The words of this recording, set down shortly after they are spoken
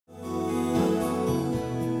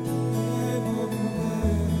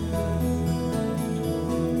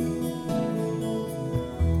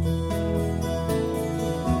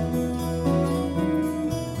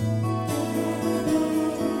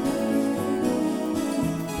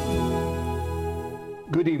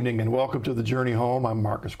Good evening and welcome to The Journey Home. I'm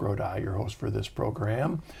Marcus Grodi, your host for this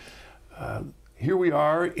program. Here we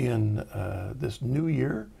are in this new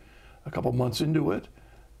year, a couple months into it,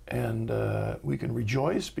 and we can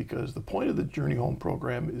rejoice because the point of the Journey Home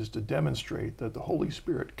program is to demonstrate that the Holy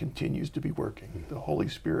Spirit continues to be working. The Holy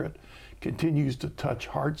Spirit continues to touch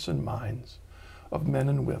hearts and minds of men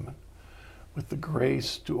and women with the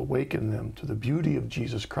grace to awaken them to the beauty of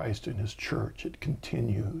Jesus Christ and His church. It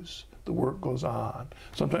continues. The work goes on.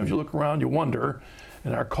 Sometimes you look around, you wonder,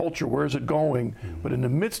 in our culture, where is it going? But in the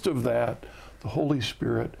midst of that, the Holy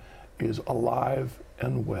Spirit is alive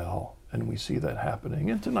and well, and we see that happening.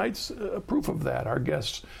 And tonight's proof of that. Our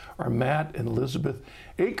guests are Matt and Elisabeth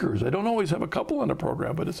Akers. I don't always have a couple on the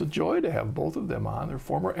program, but it's a joy to have both of them on. They're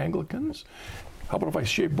former Anglicans. How about if I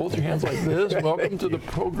shake both your hands like this? Welcome to the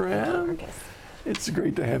program. It's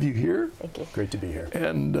great to have you here. Thank you. Great to be here.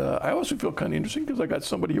 And I also feel kind of interesting because I got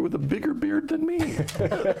somebody here with a bigger beard than me.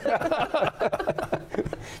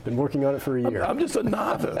 Been working on it for a year. I'm just a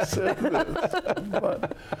novice at this.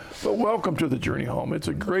 But welcome to the Journey Home. It's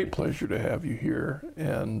a great pleasure to have you here.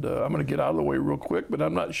 And I'm going to get out of the way real quick, but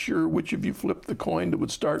I'm not sure which of you flipped the coin that would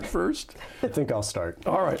start first. I think I'll start.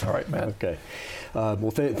 All right, Matt. Okay. Well,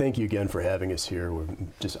 thank you again for having us here. We're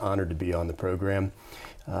just honored to be on the program.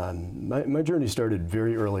 My journey started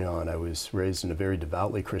very early on. I was raised in a very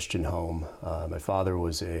devoutly Christian home. My father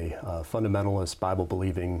was a fundamentalist,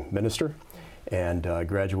 Bible-believing minister, and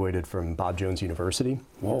graduated from Bob Jones University.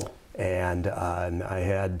 Whoa. And I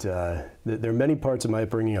had, there are many parts of my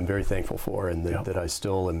upbringing I'm very thankful for, and that I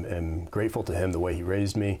still am grateful to him, the way he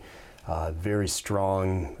raised me. Very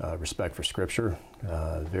strong respect for Scripture,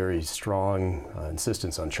 very strong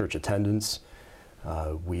insistence on church attendance.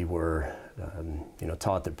 We were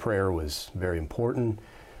taught that prayer was very important.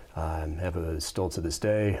 Still to this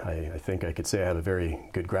day, I think I could say I have a very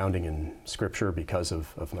good grounding in Scripture because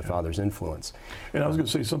of my father's influence. And I was going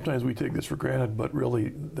to say, sometimes we take this for granted, but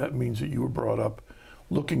really that means that you were brought up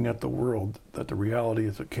looking at the world, that the reality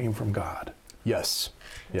is it came from God. Yes,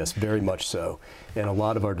 very much so. And a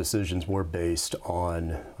lot of our decisions were based on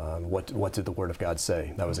what did the Word of God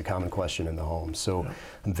say? That was a common question in the home. So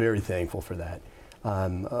I'm very thankful for that.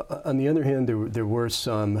 On the other hand, there were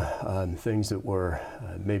some things that were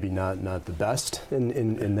maybe not the best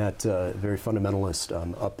in that very fundamentalist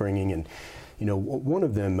upbringing. And one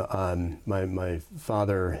of them, my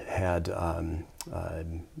father had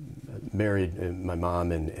married my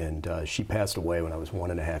mom, and she passed away when I was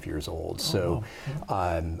 1.5 years old. So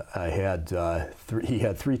he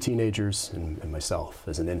had 3 teenagers and myself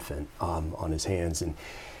as an infant on his hands. And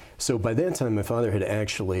so by that time, my father had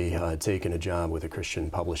actually taken a job with a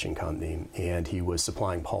Christian publishing company, and he was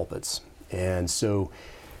supplying pulpits. And so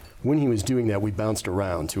when he was doing that, we bounced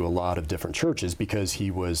around to a lot of different churches because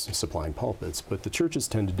he was supplying pulpits. But the churches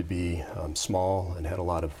tended to be small and had a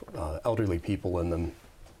lot of elderly people in them.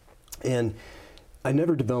 And I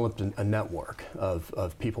never developed a network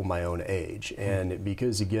of people my own age. And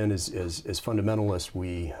because, again, as fundamentalists,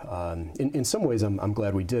 we, in some ways, I'm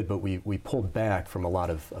glad we did, but we pulled back from a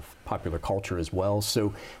lot of popular culture as well.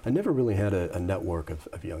 So I never really had a network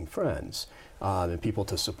of young friends and people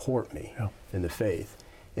to support me in the faith.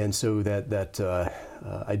 And so that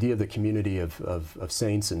idea of the community of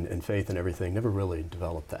saints and faith and everything never really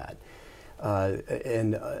developed that.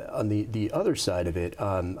 And on the other side of it,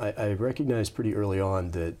 I recognized pretty early on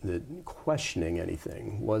that questioning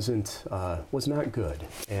anything was not good.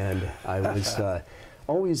 And I was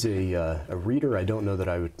always a reader. I don't know that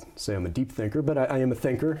I would say I'm a deep thinker, but I am a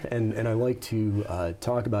thinker, and I like to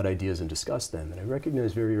talk about ideas and discuss them. And I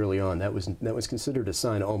recognized very early on that was considered a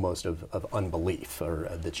sign almost of unbelief, or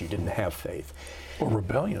that you didn't have faith. Or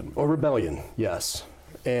rebellion. Or rebellion, yes.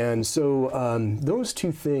 And so those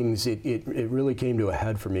two things, it really came to a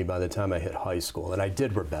head for me by the time I hit high school. And I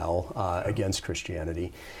did rebel against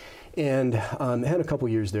Christianity. And had a couple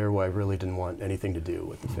years there where I really didn't want anything to do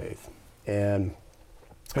with the faith. And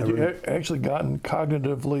had you actually gotten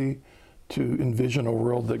cognitively to envision a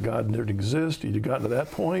world that God didn't exist? Had you gotten to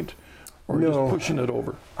that point? Or no, just pushing it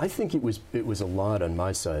over? I think it was a lot on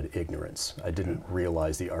my side, ignorance. I didn't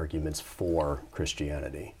realize the arguments for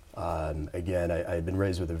Christianity. Again, I had been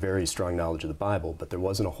raised with a very strong knowledge of the Bible, but there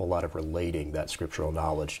wasn't a whole lot of relating that scriptural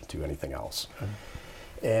knowledge to anything else.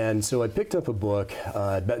 And so I picked up a book.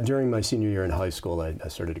 During my senior year in high school, I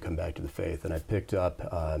started to come back to the faith, and I picked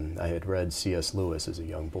up, I had read C.S. Lewis as a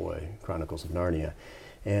young boy, Chronicles of Narnia,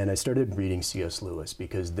 and I started reading C.S. Lewis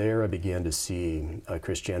because there I began to see a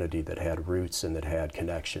Christianity that had roots and that had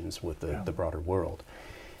connections with the broader world.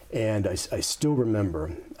 And I still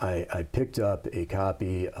remember I picked up a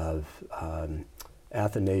copy of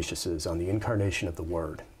Athanasius's on the incarnation of the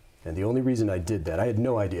Word. And the only reason I did that, I had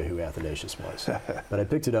no idea who Athanasius was, but I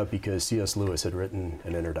picked it up because C.S. Lewis had written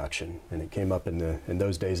an introduction, and it came up in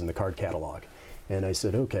those days in the card catalog. And I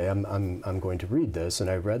said, okay, I'm going to read this,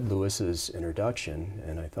 and I read Lewis's introduction,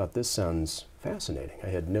 and I thought, this sounds fascinating. I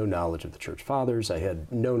had no knowledge of the Church Fathers. I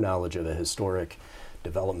had no knowledge of a historic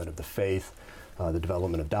development of the faith, the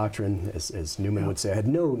development of doctrine, as Newman would say. I had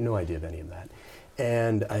no idea of any of that.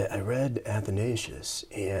 And I read Athanasius,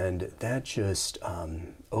 and that just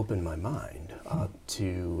opened my mind up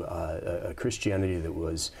to a Christianity that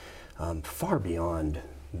was far beyond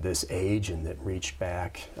this age and that reached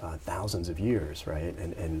back thousands of years, right?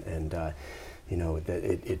 And you know, that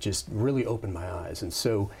it just really opened my eyes. And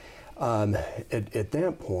so at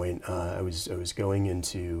that point, I was going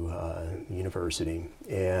into university,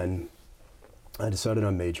 and I decided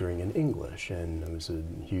on majoring in English, and I was a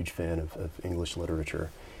huge fan of English literature.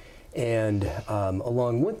 And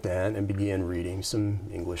along with that, I began reading some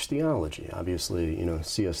English theology. Obviously, you know,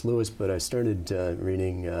 C.S. Lewis, but I started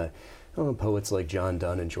reading poets like John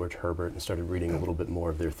Donne and George Herbert, and started reading a little bit more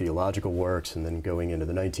of their theological works. And then going into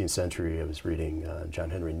the 19th century, I was reading John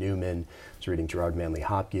Henry Newman, I was reading Gerard Manley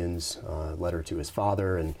Hopkins' letter to his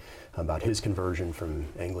father, and about his conversion from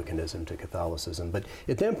Anglicanism to Catholicism. But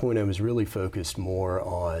at that point, I was really focused more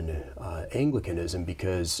on Anglicanism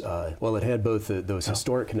because, well, it had both those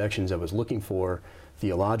historic connections I was looking for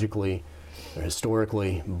theologically or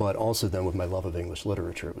historically, but also then with my love of English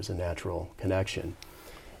literature, it was a natural connection.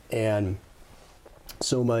 And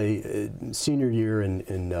so my senior year at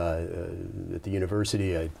the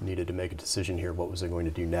university, I needed to make a decision here. What was I going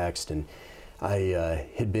to do next? And I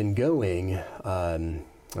had been going,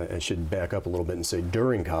 I should back up a little bit and say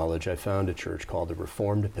during college, I found a church called the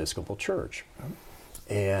Reformed Episcopal Church.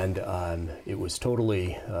 And it was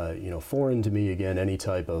totally foreign to me, again, any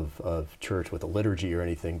type of church with a liturgy or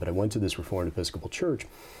anything. But I went to this Reformed Episcopal Church.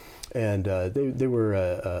 And they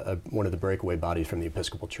were one of the breakaway bodies from the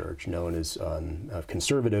Episcopal Church, known as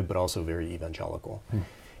conservative, but also very evangelical.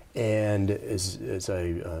 And as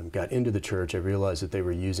I got into the church, I realized that they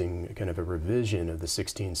were using kind of a revision of the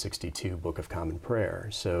 1662 Book of Common Prayer.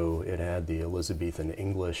 So it had the Elizabethan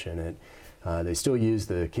English in it. They still use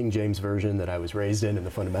the King James Version that I was raised in the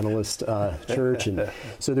fundamentalist church. And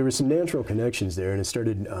so there were some natural connections there, and it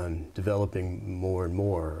started developing more and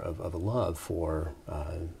more of a love for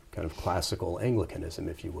kind of classical Anglicanism,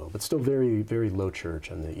 if you will, but still very, very low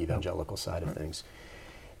church on the evangelical side of things.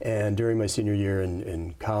 And during my senior year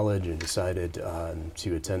in college, I decided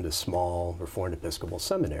to attend a small Reformed Episcopal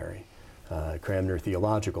seminary, Cranmer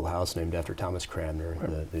Theological House, named after Thomas Cranmer,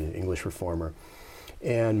 the English reformer.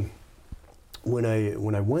 And when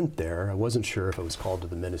I went there, I wasn't sure if I was called to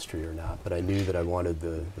the ministry or not, but I knew that I wanted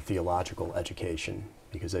the theological education,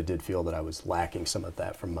 because I did feel that I was lacking some of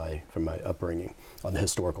that from my upbringing on the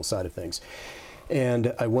historical side of things.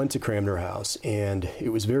 And I went to Cranmer House, and it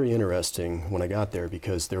was very interesting when I got there,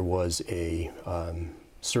 because there was a,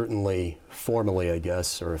 certainly formally, I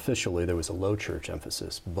guess, or officially, there was a low church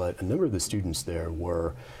emphasis, but a number of the students there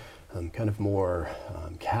were kind of more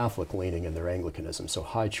Catholic leaning in their Anglicanism, so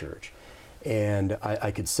high church. And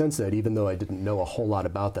I could sense that, even though I didn't know a whole lot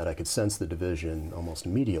about that, I could sense the division almost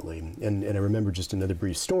immediately. And I remember just another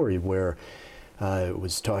brief story where I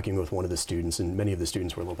was talking with one of the students, and many of the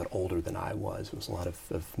students were a little bit older than I was. It was a lot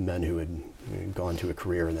of men who had gone to a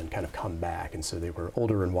career and then kind of come back, and so they were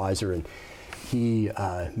older and wiser. And he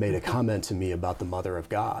made a comment to me about the Mother of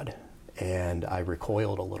God, and I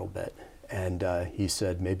recoiled a little bit. And he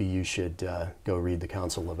said, maybe you should go read the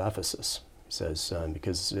Council of Ephesus. Says,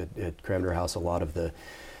 because at Cranmer House, a lot of the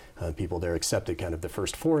people there accepted kind of the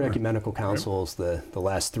first four ecumenical councils. The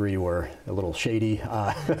last three were a little shady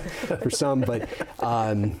for some, but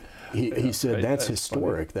he said that's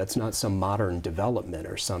historic. That's not some modern development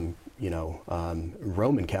or some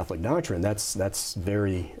Roman Catholic doctrine. That's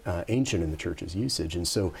very ancient in the church's usage. And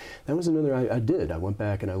so that was another. I did. I went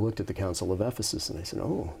back and I looked at the Council of Ephesus, and I said,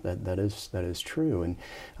 oh, that is true.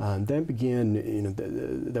 And that began.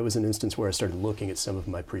 That was an instance where I started looking at some of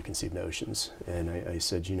my preconceived notions, and I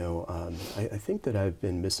said, I think that I've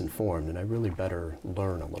been misinformed, and I really better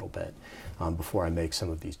learn a little bit before I make some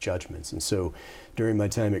of these judgments. And so during my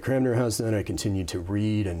time at Cranmer House, then I continued to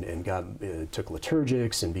read and took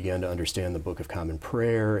liturgics and began to understand the Book of Common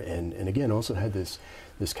Prayer, and again also had this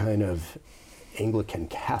kind of Anglican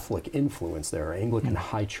Catholic influence there, Anglican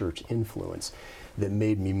high church influence, that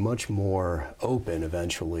made me much more open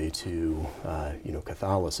eventually to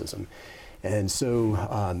Catholicism. And so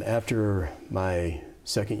after my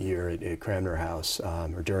second year at Cranmer House,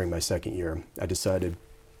 or during my second year, I decided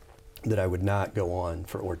that I would not go on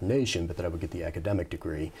for ordination, but that I would get the academic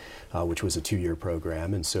degree, which was a 2-year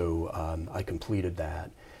program. And so I completed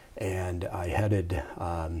that. And I headed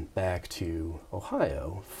back to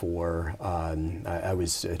Ohio for, I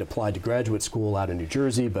had applied to graduate school out in New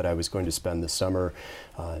Jersey, but I was going to spend the summer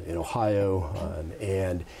in Ohio.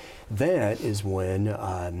 And that is when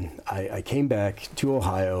I came back to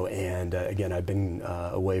Ohio, and again, I've been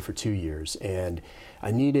away for 2 years. And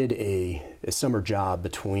I needed a summer job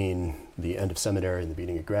between the end of seminary and the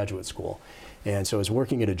beginning of graduate school. And so I was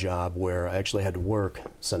working at a job where I actually had to work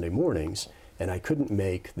Sunday mornings, and I couldn't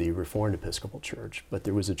make the Reformed Episcopal Church. But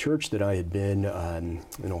there was a church that I had been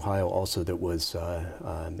in Ohio also that was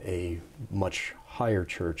a much higher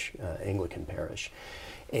church, Anglican parish.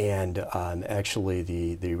 And actually,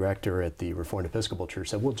 the rector at the Reformed Episcopal Church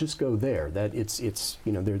said, "Well, just go there. That it's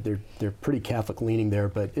they're pretty Catholic leaning there,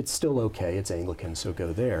 but it's still okay. It's Anglican, so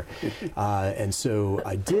go there." And so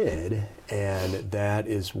I did, and that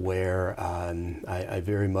is where I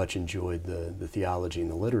very much enjoyed the theology and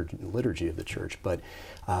the liturgy of the church. But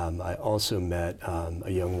I also met a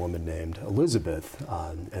young woman named Elisabeth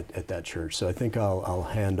at that church. So I think I'll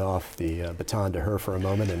hand off the baton to her for a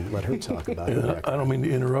moment and let her talk about it. I don't mean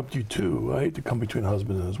to interrupt you too. I hate to come between a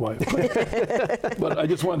husband and his wife. But I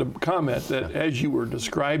just wanted to comment that as you were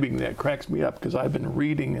describing that, cracks me up, because I've been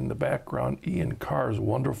reading in the background Ian Carr's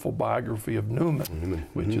wonderful biography of Newman,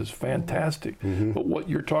 which is fantastic. But what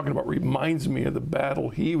you're talking about reminds me of the battle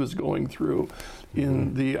he was going through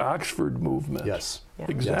in the Oxford movement. Yes. Yeah.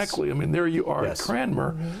 Exactly. I mean, there you are at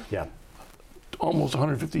Cranmer, almost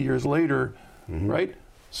 150 years later, right?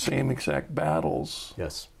 Same exact battles.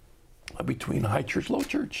 Yes. Between high church, low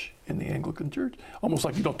church in the Anglican church. Almost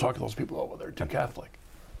like you don't talk to those people, oh, they're too Catholic,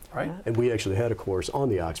 right? And we actually had a course on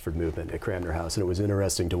the Oxford movement at Cranmer House, and it was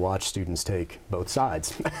interesting to watch students take both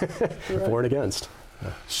sides, for and against.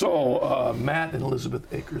 So Matt and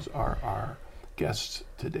Elisabeth Akers are our guests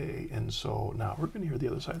today, and so now we're going to hear the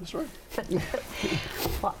other side of the story.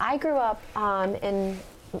 Well, I grew up in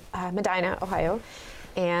Medina, Ohio,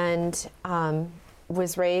 and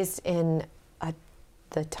was raised in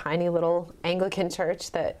the tiny little Anglican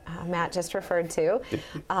church that Matt just referred to.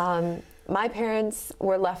 My parents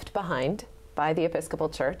were left behind by the Episcopal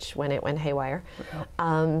Church when it went haywire.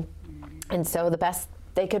 And so the best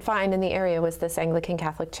they could find in the area was this Anglican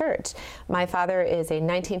Catholic Church. My father is a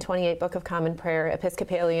 1928 Book of Common Prayer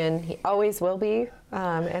Episcopalian. He always will be,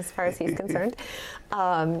 as far as he's concerned.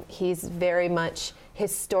 He's very much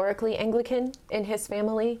historically Anglican in his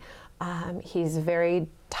family. He's very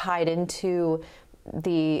tied into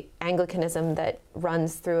the Anglicanism that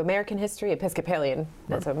runs through American history,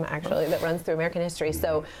 Episcopalianism actually, that runs through American history.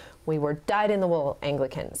 So we were dyed-in-the-wool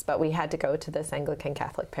Anglicans, but we had to go to this Anglican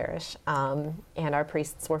Catholic parish. And our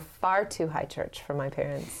priests were far too high church for my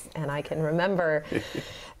parents. And I can remember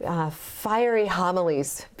fiery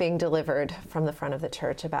homilies being delivered from the front of the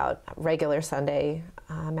church about regular Sunday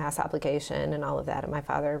Mass obligation and all of that. And my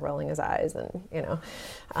father rolling his eyes, and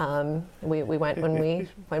we went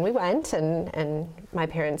when we went, and my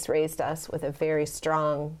parents raised us with a very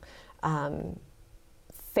strong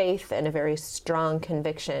faith and a very strong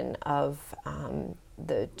conviction of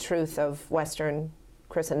the truth of Western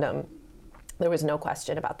Christendom. There was no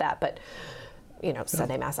question about that, but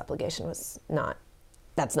Sunday Mass obligation was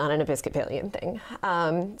that's not an Episcopalian thing.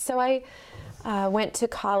 So I went to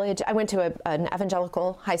college. I went to an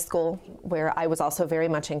evangelical high school where I was also very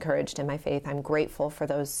much encouraged in my faith. I'm grateful for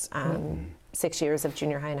those 6 years of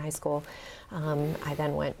junior high and high school. I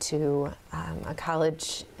then went to a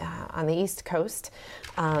college on the East Coast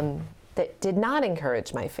that did not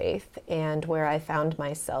encourage my faith, and where I found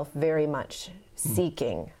myself very much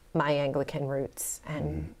seeking my Anglican roots.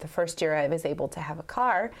 And the first year I was able to have a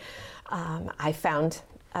car, I found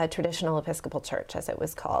a traditional Episcopal church, as it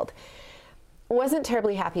was called. Wasn't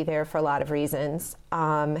terribly happy there for a lot of reasons,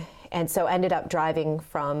 and so ended up driving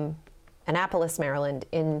from Annapolis, Maryland,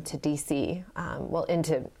 into D.C.,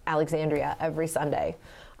 into Alexandria every Sunday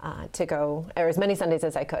to go, or as many Sundays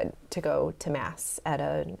as I could, to go to Mass at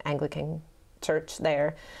an Anglican church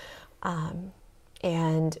there,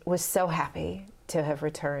 and was so happy to have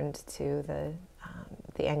returned to the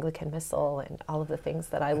Anglican Missal and all of the things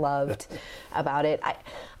that I loved about it.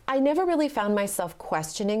 I never really found myself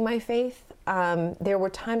questioning my faith. There were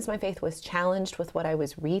times my faith was challenged with what I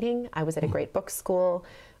was reading. I was at a great book school.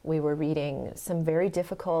 We were reading some very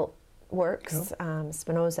difficult works,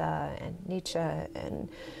 Spinoza and Nietzsche and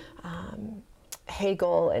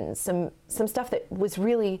Hegel, and some stuff that was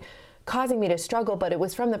really causing me to struggle, but it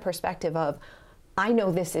was from the perspective of, I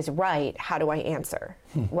know this is right. How do I answer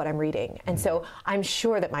what I'm reading? And so I'm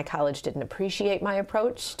sure that my college didn't appreciate my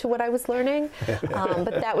approach to what I was learning,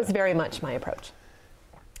 but that was very much my approach.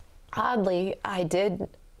 Oddly, I did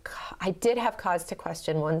have cause to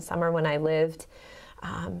question one summer when I lived.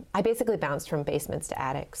 I basically bounced from basements to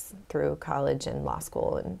attics through college and law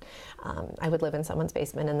school, and I would live in someone's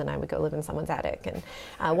basement, and then I would go live in someone's attic.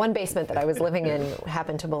 And one basement that I was living in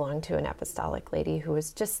happened to belong to an apostolic lady who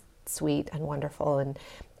was just sweet and wonderful. And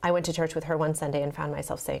I went to church with her one Sunday and found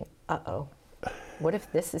myself saying, "Uh-oh, what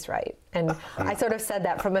if this is right?" And I sort of said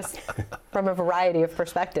that from a variety of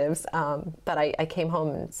perspectives. But I came home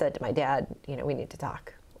and said to my dad, we need to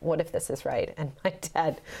talk. What if this is right? And my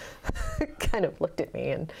dad kind of looked at me,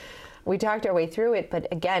 and we talked our way through it. But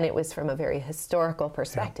again, it was from a very historical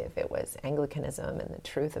perspective. Yeah. It was Anglicanism and the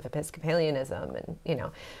truth of Episcopalianism.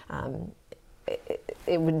 And,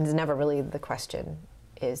 it was never really the question,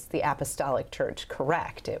 is the apostolic church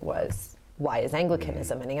correct? It was, why is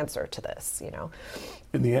Anglicanism an answer to this,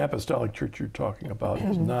 In the apostolic church you're talking about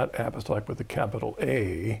is not apostolic with a capital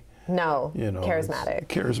A. No, charismatic.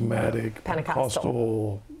 Charismatic,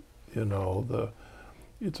 Pentecostal.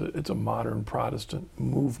 It's a modern Protestant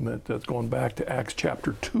movement that's going back to Acts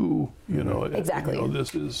chapter 2. Exactly.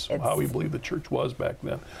 This is how we believe the church was back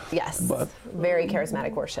then. Yes, but very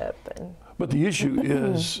charismatic worship. But the issue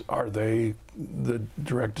is, are they the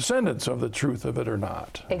direct descendants of the truth of it or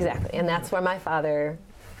not? Exactly, and that's where my father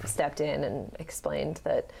stepped in and explained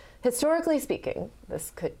that, historically speaking,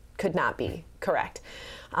 this could not be correct,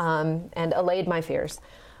 and allayed my fears.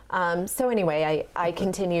 So anyway, I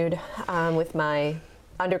continued with my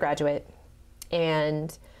undergraduate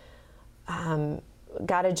and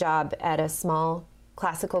got a job at a small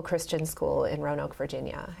classical Christian school in Roanoke,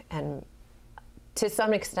 Virginia. And to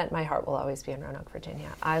some extent, my heart will always be in Roanoke,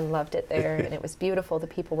 Virginia. I loved it there, and it was beautiful. The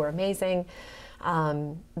people were amazing.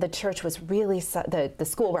 The church was really, the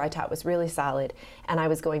school where I taught was really solid, and I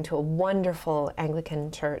was going to a wonderful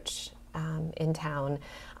Anglican church in town.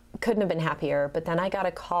 Couldn't have been happier. But then I got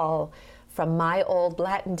a call from my old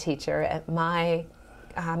Latin teacher at my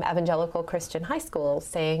evangelical Christian high school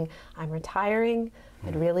saying, "I'm retiring.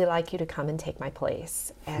 I'd really like you to come and take my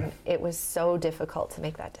place." And it was so difficult to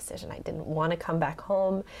make that decision. I didn't want to come back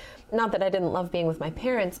home. Not that I didn't love being with my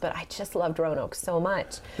parents, but I just loved Roanoke so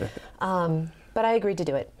much. But I agreed to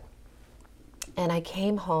do it. And I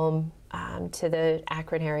came home to the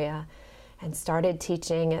Akron area and started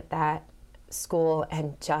teaching at that school,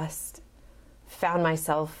 and just found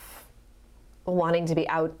myself wanting to be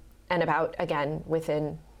out and about again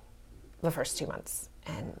within the first 2 months,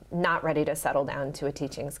 and not ready to settle down to a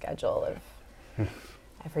teaching schedule of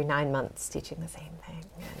every 9 months teaching the same thing.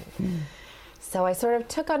 And so I sort of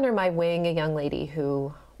took under my wing a young lady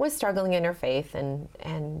who was struggling in her faith and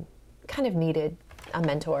kind of needed a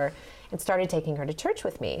mentor, and started taking her to church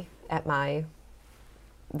with me at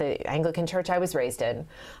the Anglican church I was raised in,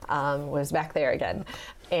 was back there again.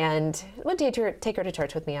 And would take her to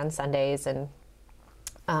church with me on Sundays. And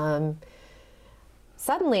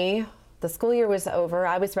suddenly, the school year was over.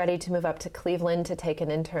 I was ready to move up to Cleveland to take an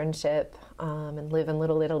internship and live in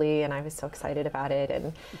Little Italy, and I was so excited about it.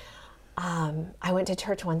 And I went to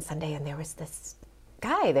church one Sunday, and there was this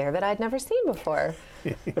guy there that I'd never seen before.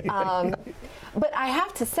 But I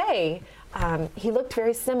have to say, he looked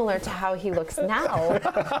very similar to how he looks now,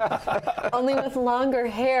 only with longer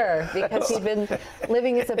hair, because he'd been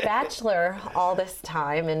living as a bachelor all this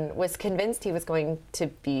time and was convinced he was going to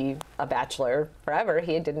be a bachelor forever.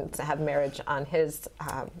 He didn't have marriage on his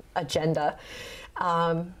agenda.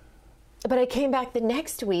 But I came back the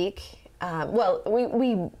next week.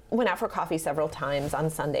 We went out for coffee several times on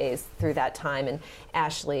Sundays through that time, and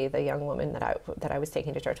Ashley, the young woman that I was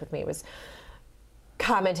taking to church with me, was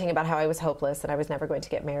commenting about how I was hopeless and I was never going to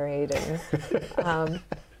get married. And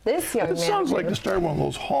this young man... It sounds like the start of one of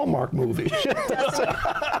those Hallmark movies.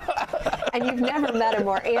 And you've never met a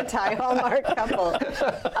more anti-Hallmark couple.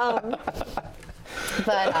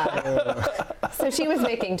 So she was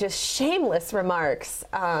making just shameless remarks.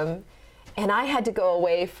 And I had to go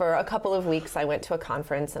away for a couple of weeks. I went to a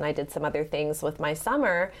conference and I did some other things with my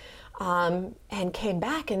summer, and came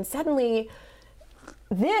back, and suddenly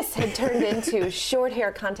this had turned into short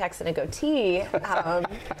hair, contacts, and a goatee.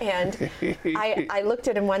 And I looked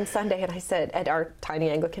at him one Sunday, and I said, at our tiny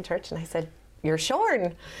Anglican church, and I said, "You're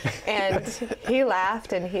shorn." And he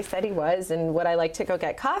laughed, and he said he was, and would I like to go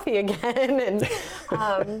get coffee again?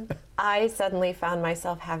 And I suddenly found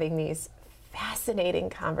myself having these fascinating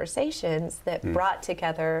conversations that brought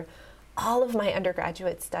together all of my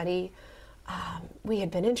undergraduate study. We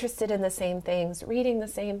had been interested in the same things, reading the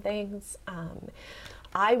same things.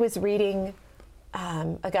 I was reading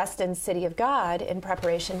Augustine's City of God in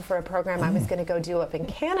preparation for a program I was going to go do up in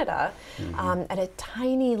Canada at a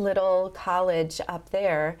tiny little college up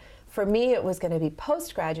there. For me, it was going to be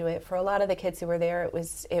postgraduate. For a lot of the kids who were there, it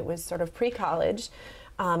was sort of pre-college.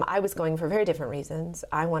 I was going for very different reasons.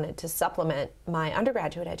 I wanted to supplement my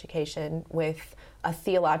undergraduate education with a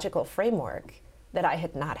theological framework that I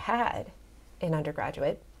had not had in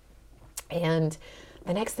undergraduate. And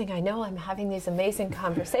the next thing I know, I'm having these amazing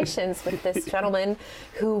conversations with this gentleman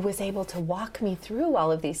who was able to walk me through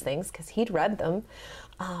all of these things because he'd read them.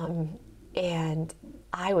 And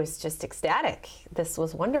I was just ecstatic. This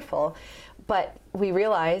was wonderful. But we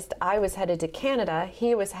realized I was headed to Canada,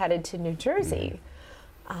 he was headed to New Jersey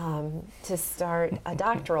to start a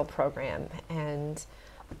doctoral program. And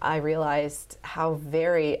I realized how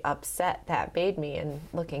very upset that made me. And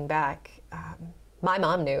looking back, my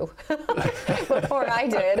mom knew before I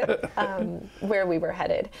did where we were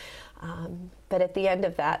headed. But at the end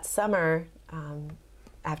of that summer,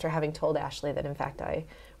 after having told Ashley that in fact I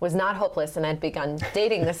was not hopeless and I'd begun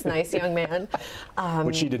dating this nice young man.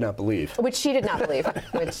 Which she did not believe. Which she did not believe,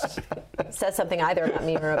 which says something either about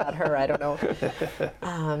me or about her, I don't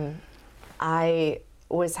know. I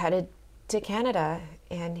was headed to Canada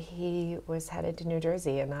and he was headed to New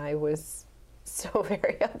Jersey, and I was so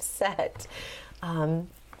very upset.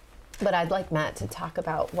 But I'd like Matt to talk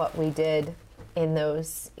about what we did in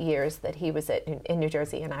those years that he was in New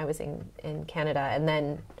Jersey and I was in Canada, and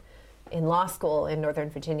then in law school in Northern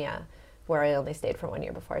Virginia, where I only stayed for 1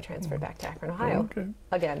 year before I transferred back to Akron, Ohio. Okay.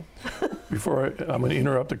 Again. I'm going to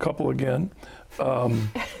interrupt a couple again.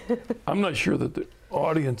 I'm not sure that the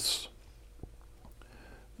audience,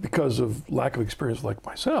 because of lack of experience like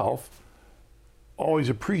myself, always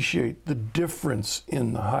appreciate the difference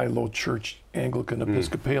in the high-low church Anglican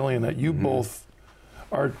Episcopalian that you both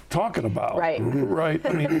are talking about. Right. Right.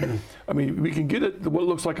 I mean, we can get it what it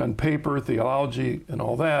looks like on paper, theology, and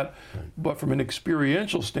all that, but from an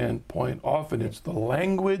experiential standpoint, often it's the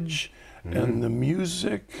language and the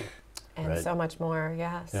music. And so much more,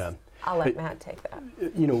 yes. Yeah. I'll let Matt take that.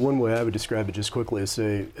 You know, one way I would describe it just quickly is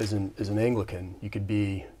say, as an Anglican, you could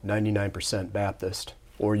be 99% Baptist,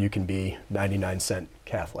 or you can be 99%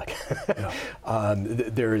 Catholic.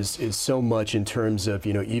 There is so much in terms of,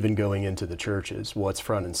 you know, even going into the churches, what's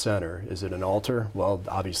front and center. Is it an altar? Well,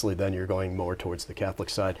 obviously then you're going more towards the Catholic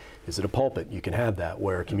side. Is it a pulpit? You can have that,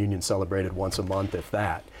 where communion's celebrated once a month, if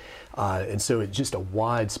that. And so it's just a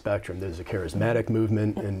wide spectrum. There's a charismatic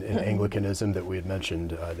movement in Anglicanism that we had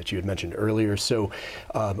mentioned, that you had mentioned earlier. So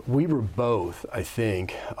we were both, I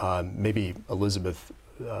think, maybe Elisabeth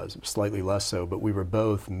slightly less so, but we were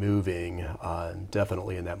both moving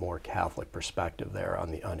definitely in that more Catholic perspective there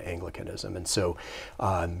on Anglicanism. And so,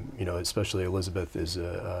 you know, especially Elisabeth is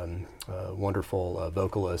a wonderful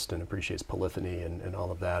vocalist and appreciates polyphony and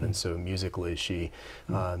all of that. And so musically, she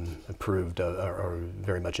approved or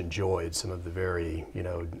very much enjoyed some of the very, you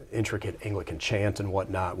know, intricate Anglican chant and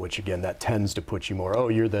whatnot, which again, that tends to put you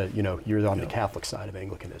more, you're on the Catholic side of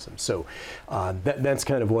Anglicanism. So that's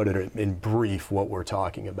kind of what, in brief, what we're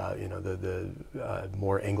talking about. You know, the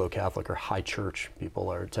more Anglo-Catholic or high church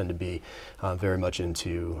people tend to be very much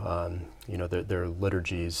into, you know, their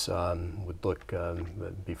liturgies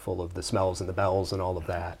would be full of the smells and the bells and all of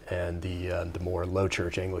that, and the more low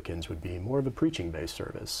church Anglicans would be more of a preaching-based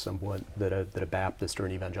service, somewhat that a Baptist or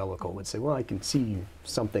an evangelical would say, well, I can see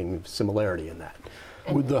something similarity in that.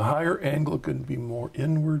 Would the higher Anglican be more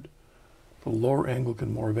inward, the lower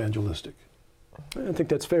Anglican more evangelistic? I think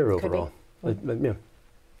that's fair overall. Yeah.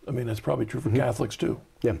 I mean, that's probably true for Catholics too.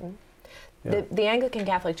 Yeah. Yeah. The Anglican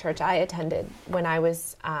Catholic Church I attended when I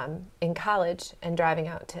was in college and driving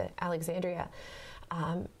out to Alexandria,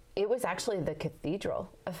 it was actually the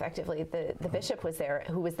cathedral, effectively. The bishop was there,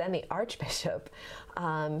 who was then the archbishop,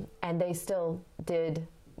 and they still did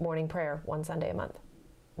morning prayer one Sunday a month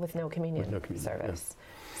with no communion service.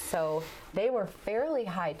 Yeah. So they were fairly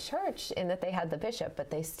high church in that they had the bishop, but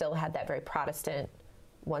they still had that very Protestant,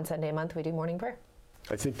 one Sunday a month we do morning prayer.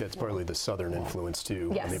 I think that's partly the Southern influence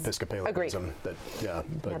too, yes. on the Episcopalianism. Agreed.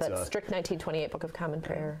 That strict 1928 Book of Common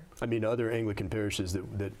Prayer. I mean, other Anglican parishes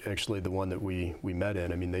that actually, the one that we met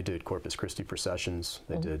in, I mean, they did Corpus Christi processions,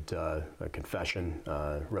 they did a confession,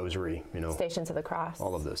 rosary, you know. Stations of the Cross.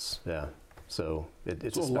 All of this, yeah. So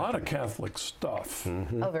it's a lot of Catholic stuff.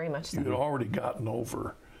 Oh, very much so. You had already gotten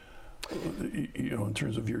over, you know, in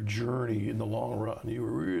terms of your journey in the long run. You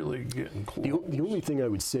were really getting close. The only thing I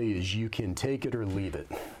would say is you can take it or leave it.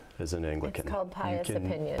 as an Anglican. It's called pious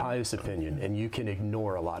opinion. Pious opinion, and you can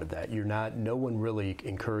ignore a lot of that. No one really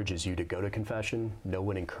encourages you to go to confession. No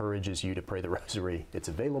one encourages you to pray the rosary. It's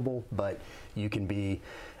available, but you can be,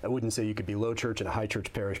 I wouldn't say you could be low church in a high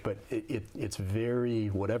church parish, but it's very,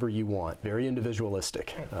 whatever you want, very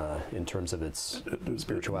individualistic in terms of its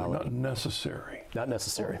spirituality. Not necessary. Not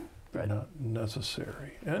necessary. Right. Not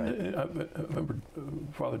necessary. And I remember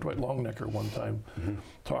Father Dwight Longnecker one time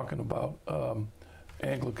talking about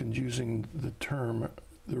Anglicans using the term,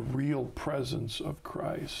 the real presence of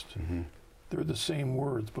Christ. They're the same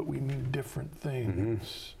words, but we mean different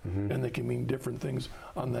things. And they can mean different things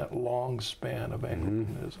on that long span of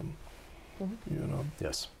Anglicanism. You know?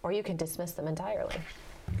 Yes. Or you can dismiss them entirely.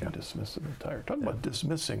 You can dismiss them entirely. Talking about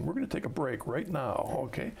dismissing, we're going to take a break right now,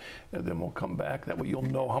 okay? And then we'll come back. That way you'll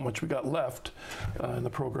know how much we got left in the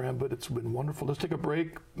program, but it's been wonderful. Let's take a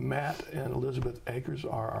break. Matt and Elisabeth Akers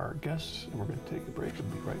are our guests, and we're going to take a break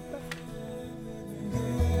and be right back.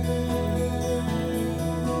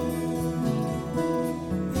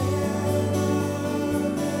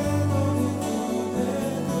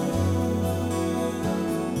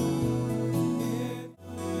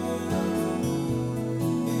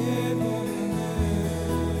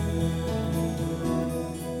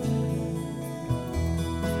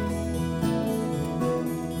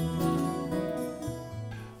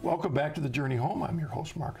 Welcome back to The Journey Home. I'm your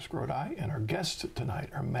host, Marcus Grodi, and our guests tonight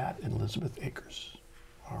are Matt and Elisabeth Akers.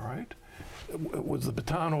 All right. It was the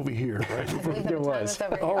baton over here, right? There was.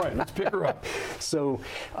 All right, let's pick her up. So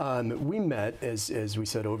we met, as we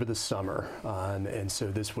said, over the summer, and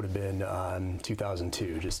so this would have been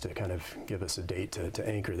 2002, just to kind of give us a date to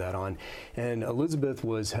anchor that on. And Elisabeth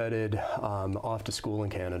was headed off to school in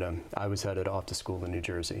Canada. I was headed off to school in New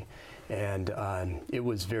Jersey. And it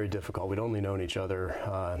was very difficult. We'd only known each other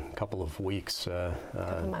a couple of weeks,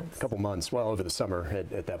 couple months, well, over the summer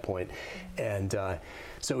at that point. And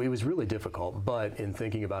so it was really difficult. But in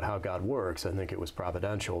thinking about how God works, I think it was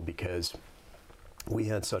providential because we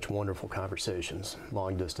had such wonderful conversations,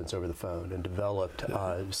 long distance over the phone, and developed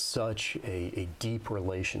such a deep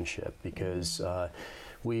relationship because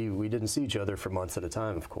we didn't see each other for months at a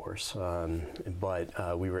time, of course,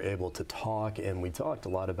 but we were able to talk, and we talked a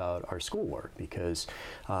lot about our schoolwork because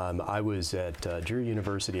I was at Drury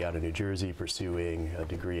University out of New Jersey pursuing a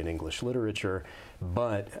degree in English literature,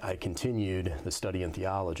 but I continued the study in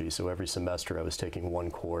theology, so every semester I was taking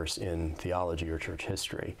one course in theology or church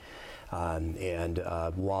history. And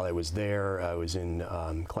while I was there, I was in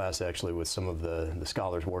class actually with some of the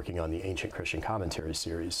scholars working on the Ancient Christian Commentary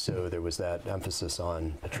series. So there was that emphasis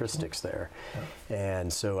on patristics there.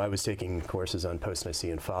 And so I was taking courses on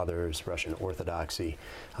post-Nicene Fathers, Russian Orthodoxy,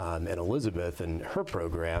 and Elisabeth, and her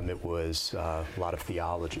program, it was a lot of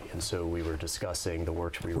theology. And so we were discussing the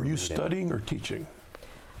works we were reading. Were you studying or teaching?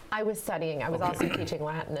 I was studying. I was also teaching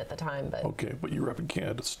Latin at the time, but okay, but you were up in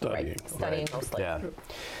Canada studying. Right, studying mostly. Yeah.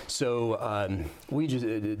 So we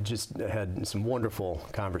just had some wonderful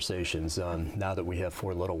conversations. Now that we have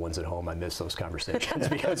 4 little ones at home, I miss those conversations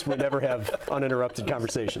because we never have uninterrupted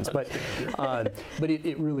conversations. But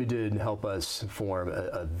it really did help us form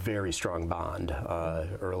a very strong bond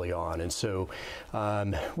early on. And so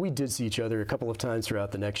we did see each other a couple of times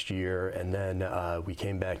throughout the next year, and then we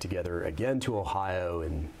came back together again to Ohio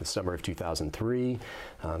in the summer of 2003,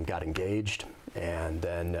 got engaged, and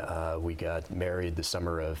then we got married the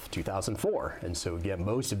summer of 2004. And so again,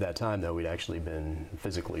 most of that time though, we'd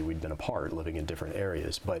been apart, living in different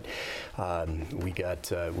areas. But we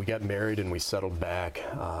got married and we settled back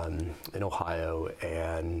in Ohio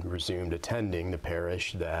and resumed attending the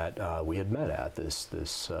parish that we had met at,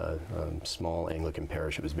 this small Anglican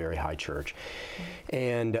parish. It was very high church.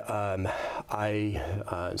 And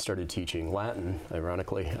I started teaching Latin,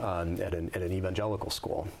 ironically, at an evangelical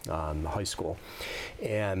school, high school.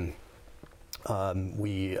 And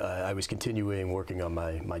I was continuing working on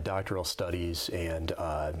my doctoral studies and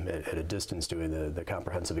at a distance doing the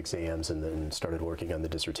comprehensive exams, and then started working on the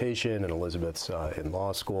dissertation, and Elisabeth's in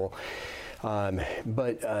law school.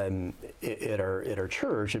 But at our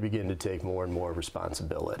church, I began to take more and more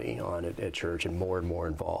responsibility on it at church, and more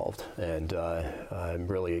involved. And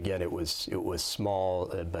really, again, it was small,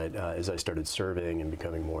 but as I started serving and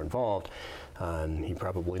becoming more involved, you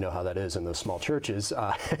probably know how that is in those small churches.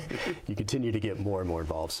 You continue to get more and more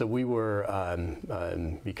involved. So we were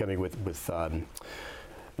becoming with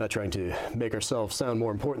not trying to make ourselves sound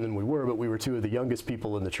more important than we were, but we were 2 of the youngest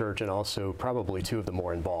people in the church, and also probably 2 of the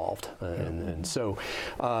more involved. And so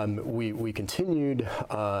we continued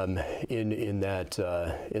in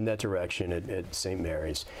that direction at St.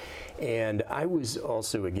 Mary's. And I was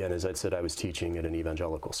also, again, as I said, I was teaching at an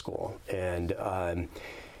evangelical school. And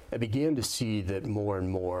I began to see that more and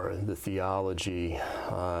more the theology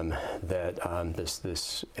that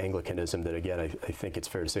this Anglicanism, that again I think it's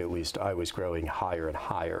fair to say at least I was growing higher and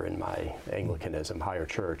higher in my Anglicanism, higher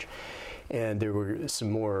church. And there were some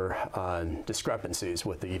more discrepancies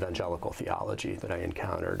with the evangelical theology that I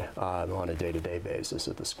encountered on a day-to-day basis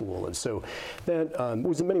at the school. And so that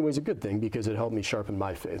was in many ways a good thing because it helped me sharpen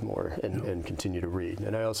my faith more and continue to read.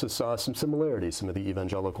 And I also saw some similarities. Some of the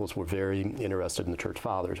evangelicals were very interested in the church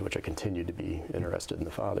fathers, which I continued to be interested in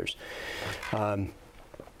the fathers.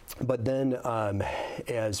 But then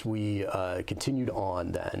as we continued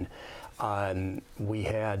on then, we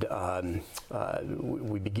had,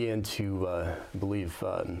 we began to believe,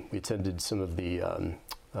 we attended some of the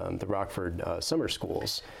Rockford summer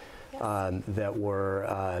schools. That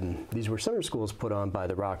were, these were summer schools put on by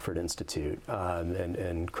the Rockford Institute,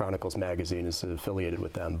 and Chronicles magazine is affiliated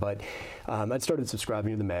with them. But I'd started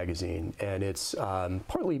subscribing to the magazine, and it's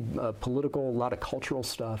partly political, a lot of cultural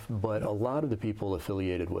stuff, but a lot of the people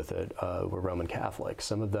affiliated with it were Roman Catholic.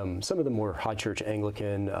 Some of them were High Church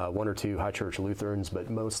Anglican, one or two High Church Lutherans, but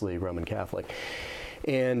mostly Roman Catholic.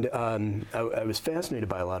 And I was fascinated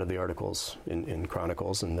by a lot of the articles in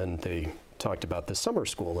Chronicles, and then they talked about the summer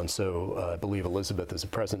school, and so I believe Elisabeth, as a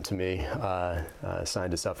present to me,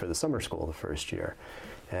 signed us up for the summer school the first year.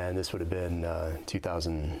 And this would have been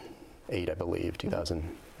 2008, I believe,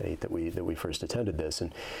 2008 that we first attended this.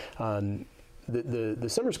 And the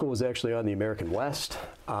summer school was actually on the American West,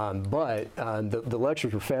 but the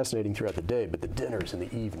lectures were fascinating throughout the day, but the dinners in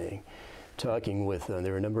the evening, talking with,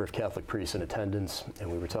 there were a number of Catholic priests in attendance,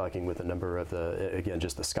 and we were talking with a number of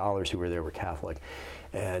just the scholars who were there were Catholic.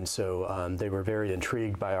 And so they were very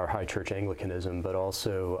intrigued by our High Church Anglicanism, but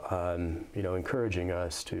also, encouraging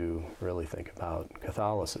us to really think about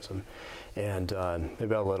Catholicism. And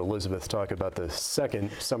maybe I'll let Elisabeth talk about the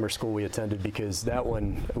second summer school we attended, because that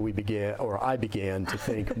one I began to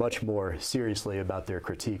think much more seriously about their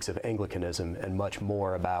critiques of Anglicanism and much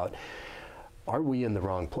more about, are we in the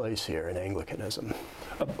wrong place here in Anglicanism?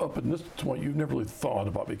 Up in this point, you've never really thought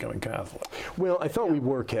about becoming Catholic. Well, I thought we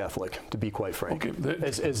were Catholic, to be quite frank. Okay,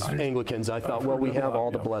 as Anglicans, I thought, well, we have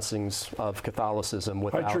all the blessings of Catholicism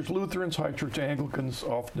without... High Church Lutherans, High Church Anglicans,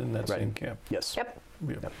 often in that same camp. Yes. Yep.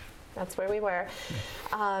 Yep. That's where we were.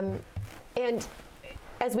 And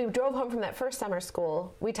as we drove home from that first summer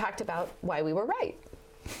school, we talked about why we were right.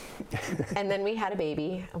 And then we had a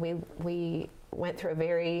baby. We went through a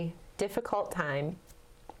very difficult time.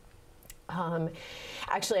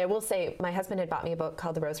 Actually, I will say my husband had bought me a book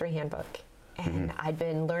called The Rosary Handbook, and I'd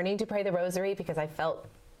been learning to pray the rosary because I felt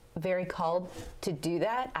very called to do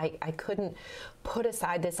that. I couldn't put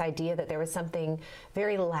aside this idea that there was something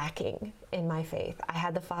very lacking in my faith. I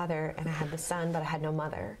had the Father and I had the Son, but I had no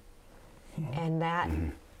mother. And that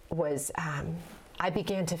was, I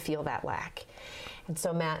began to feel that lack. And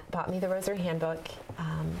so Matt bought me the Rosary Handbook.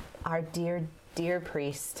 Our dear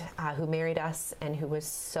priest who married us and who was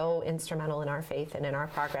so instrumental in our faith and in our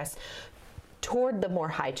progress toward the more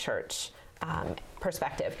high church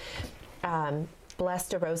perspective,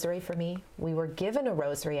 blessed a rosary for me. We were given a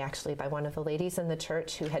rosary actually by one of the ladies in the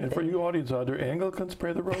church who had and for you audience out there, Anglicans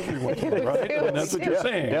pray the rosary with you, right? And that's what you're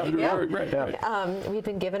saying. Yeah. Right. We'd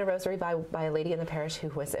been given a rosary by a lady in the parish who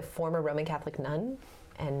was a former Roman Catholic nun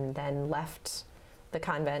and then left the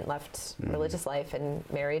convent, left religious life, and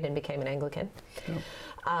married and became an Anglican.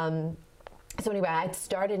 So anyway, I'd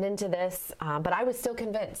started into this, but I was still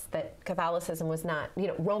convinced that Catholicism was not,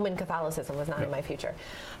 Roman Catholicism was not in my future.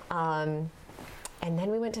 And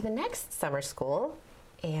then we went to the next summer school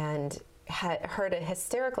and heard a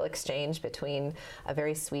hysterical exchange between a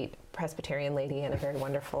very sweet Presbyterian lady and a very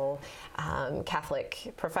wonderful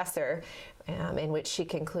Catholic professor, in which she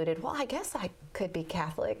concluded, well, I guess I could be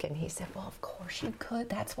Catholic. And he said, well, of course you could.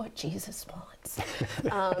 That's what Jesus wants.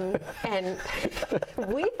 And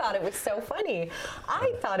we thought it was so funny.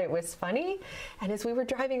 I thought it was funny. And as we were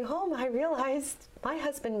driving home, I realized my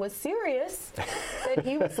husband was serious, that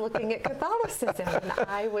he was looking at Catholicism. And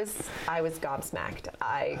I was gobsmacked.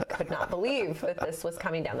 I could not believe that this was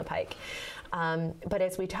coming down the pike. But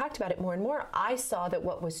as we talked about it more and more, I saw that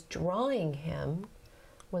what was drawing him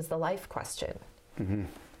was the life question.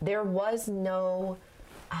 There was no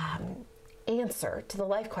answer to the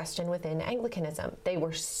life question within Anglicanism. They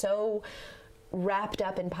were so wrapped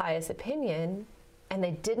up in pious opinion, and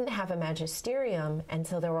they didn't have a magisterium, and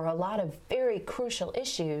so there were a lot of very crucial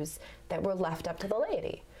issues that were left up to the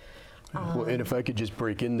laity. Well, and if I could just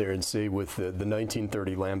break in there and say, with the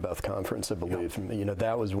 1930 Lambeth Conference, I believe,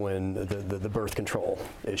 that was when the birth control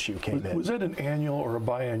issue came in. Was that an annual or a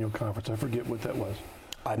biannual conference? I forget what that was.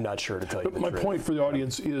 I'm not sure, to tell you the My truth. point for the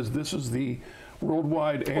audience is this is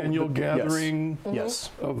worldwide annual gathering Yes.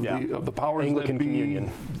 of the powers Anglican that be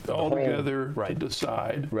communion. all The whole- together right. to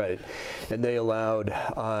decide. Right. And they allowed,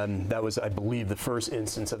 that was, I believe, the first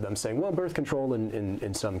instance of them saying, well, birth control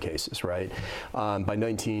in some cases, right? In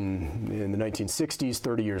the 1960s,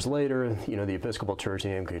 30 years later, the Episcopal Church, the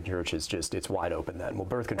Anglican Church is just, it's wide open then. Well,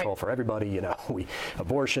 birth control for everybody,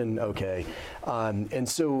 abortion, okay. And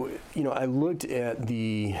so, I looked at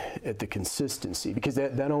the consistency, because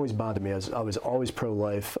that always bothered me. I was always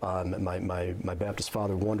pro-life. My Baptist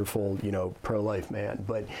father, wonderful, pro-life man.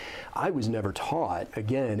 But I was never taught,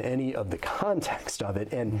 again, any of the context of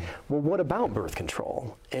it. And, well, what about birth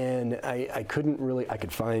control? And I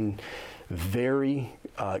could find very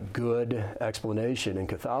good explanation in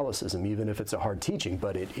Catholicism, even if it's a hard teaching,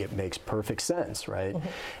 but it makes perfect sense, right?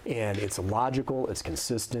 And it's logical, it's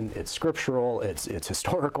consistent, it's scriptural, it's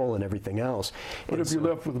historical, and everything else. But if you're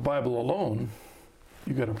left with the Bible alone,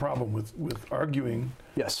 you got a problem with arguing.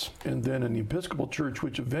 Yes. And then in the Episcopal Church,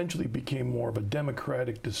 which eventually became more of a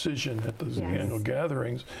democratic decision at those annual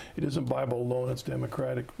gatherings, it isn't Bible alone, it's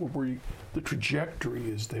democratic, where the trajectory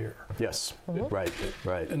is there. Yes, right.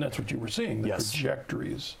 And that's what you were seeing, the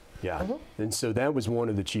trajectories. Yeah, and so that was one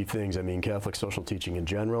of the chief things. I mean, Catholic social teaching in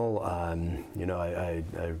general. I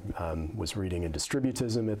was reading in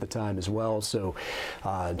distributism at the time as well. So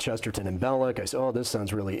Chesterton and Belloc, I said, oh, this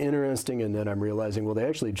sounds really interesting. And then I'm realizing, well, they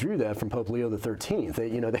actually drew that from Pope Leo XIII. They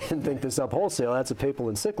didn't think this up wholesale. That's a papal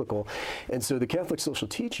encyclical. And so the Catholic social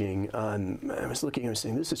teaching, I was looking and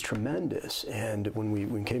saying, this is tremendous. And when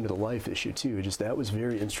we came to the life issue too, that was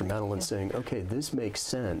very instrumental in saying, okay, this makes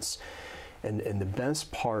sense. And the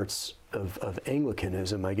best parts of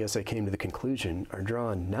Anglicanism, I guess I came to the conclusion, are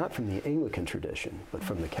drawn not from the Anglican tradition, but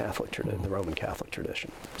from the Catholic tradition, the Roman Catholic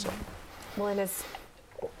tradition. So. Well, and as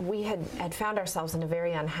we had found ourselves in a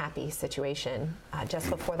very unhappy situation just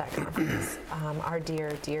before that conference. Our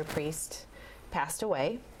dear priest passed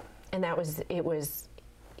away, and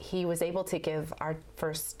he was able to give our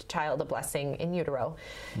first child a blessing in utero,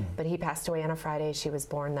 but he passed away on a Friday. She was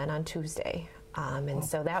born then on Tuesday. And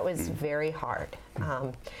so that was very hard.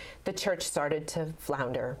 The church started to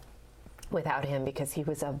flounder without him because he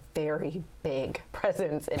was a very big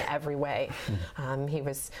presence in every way. He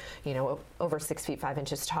was, over 6 feet 5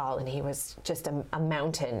 inches tall, and he was just a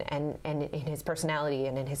mountain. And in his personality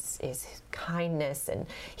and in his kindness, and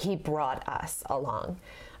he brought us along.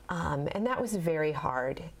 And that was very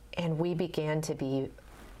hard. And we began to be,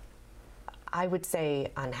 I would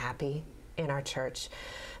say, unhappy in our church.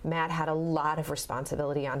 Matt had a lot of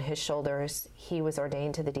responsibility on his shoulders. He was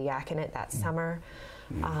ordained to the diaconate that summer.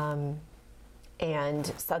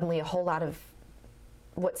 And suddenly a whole lot of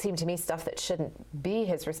what seemed to me stuff that shouldn't be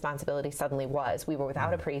his responsibility suddenly was. We were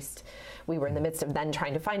without a priest. We were in the midst of then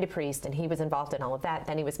trying to find a priest, and he was involved in all of that.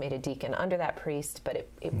 Then he was made a deacon under that priest, but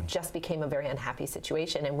it just became a very unhappy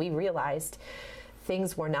situation. And we realized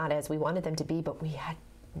things were not as we wanted them to be, but we had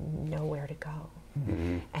nowhere to go.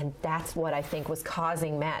 And that's what I think was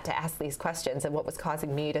causing Matt to ask these questions, and what was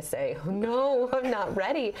causing me to say, no, I'm not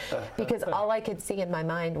ready, because all I could see in my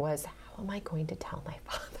mind was, how am I going to tell my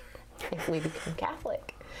father if we become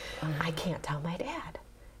Catholic? I can't tell my dad.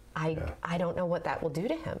 I don't know what that will do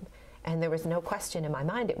to him. And there was no question in my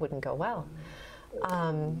mind it wouldn't go well.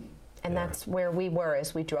 And that's where we were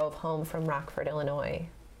as we drove home from Rockford, Illinois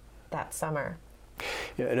that summer.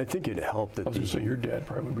 Yeah, and I think it helped that I was going to say, your dad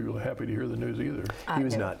probably wouldn't be really happy to hear the news either. He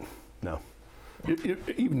was not, no.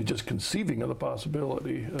 Even just conceiving of the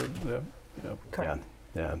possibility of that. Correct.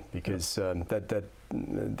 Yeah, because the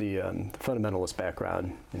fundamentalist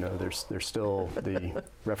background, there's still the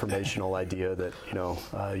reformational idea that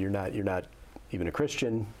you're not even a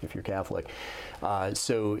Christian if you're Catholic.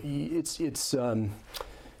 So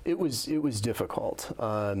it was difficult.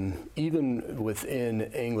 Even within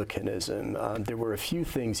Anglicanism, there were a few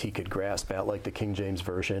things he could grasp at, like the King James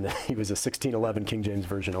Version. He was a 1611 King James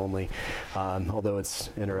Version only, although it's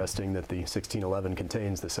interesting that the 1611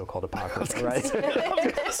 contains the so-called Apocrypha, right?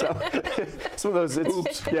 So some of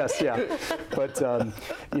those, yes. But,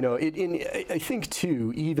 I think,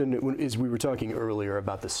 too, even as we were talking earlier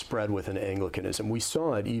about the spread within Anglicanism, we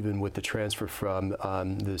saw it even with the transfer from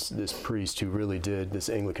this priest who really did, this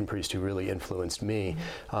Anglican priest who really influenced me,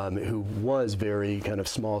 who was very kind of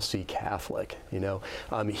small C Catholic. He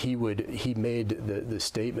made the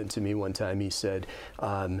statement to me one time. He said,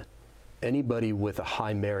 anybody with a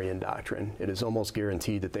high Marian doctrine, it is almost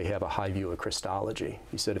guaranteed that they have a high view of Christology.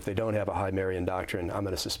 He said, if they don't have a high Marian doctrine, I'm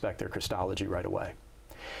going to suspect their Christology right away.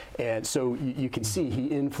 And so you can see he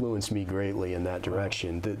influenced me greatly in that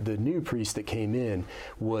direction. The new priest that came in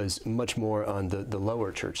was much more on the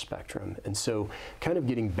lower church spectrum. And so kind of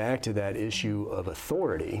getting back to that issue of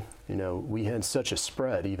authority, we had such a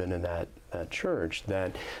spread even in that church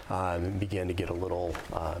that began to get a little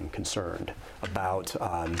concerned about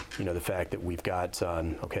the fact that we've got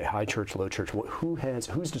high church, low church.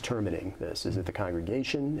 Who's determining this? Is it the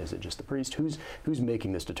congregation? Is it just the priest? Who's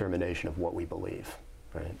making this determination of what we believe?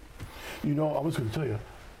 Right. I was going to tell you,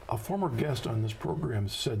 a former guest on this program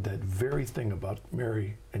said that very thing about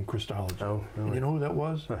Mary and Christology. Oh, really? And you know who that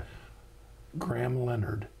was? Huh. Graham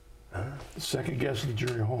Leonard. The second guest of the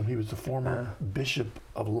journey home. He was the former Bishop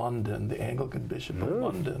of London, the Anglican Bishop of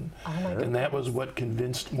London. Oh my and that was one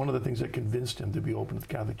of the things that convinced him to be open to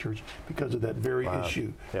the Catholic Church, because of that very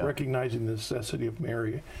issue, recognizing the necessity of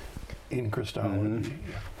Mary in Christology.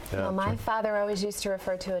 Mm-hmm. Well, my father always used to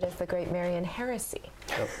refer to it as the Great Marian Heresy.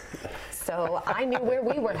 Yep. So I knew where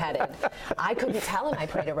we were headed. I couldn't tell him I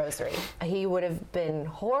prayed a rosary. He would have been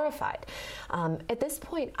horrified. At this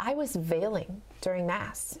point, I was veiling during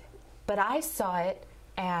Mass, but I saw it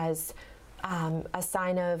as a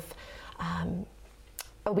sign of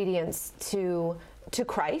obedience to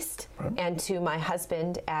Christ and to my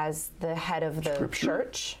husband as the head of the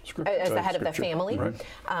church, as the head of the family.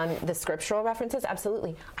 Right. The scriptural references,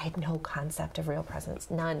 absolutely. I had no concept of real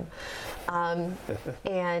presence, none.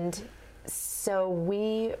 And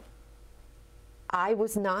so I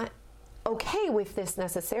was not okay with this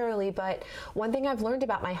necessarily, but one thing I've learned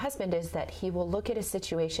about my husband is that he will look at a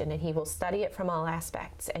situation and he will study it from all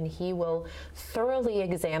aspects, and he will thoroughly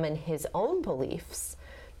examine his own beliefs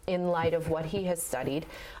in light of what he has studied.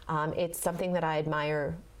 It's something that I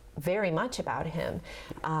admire very much about him.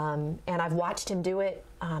 And I've watched him do it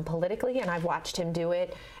politically, and I've watched him do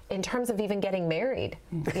it in terms of even getting married.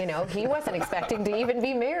 He wasn't expecting to even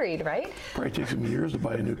be married, right? Probably takes him years to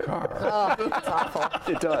buy a new car. Oh, it's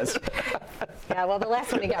awful. It does. Yeah, well, the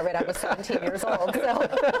last one he got rid of was 17 years old, so.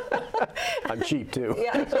 I'm cheap, too.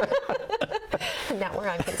 Yeah. Not where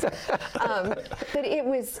I'm concerned. But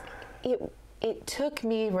it took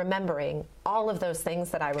me remembering all of those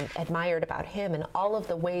things that I admired about him and all of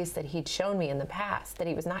the ways that he'd shown me in the past that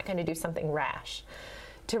he was not going to do something rash,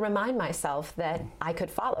 to remind myself that I could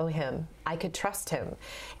follow him, I could trust him.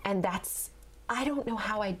 And I don't know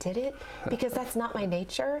how I did it, because that's not my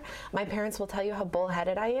nature. My parents will tell you how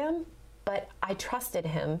bullheaded I am, but I trusted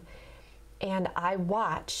him, and I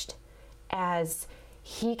watched as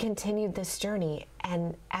he continued this journey.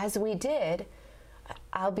 And as we did,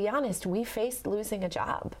 I'll be honest, we faced losing a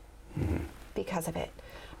job because of it.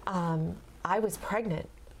 I was pregnant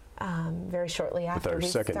very shortly after with our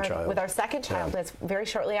second child. With our second child, that's very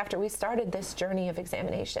shortly after we started this journey of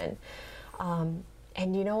examination.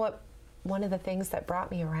 And you know what? One of the things that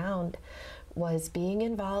brought me around was being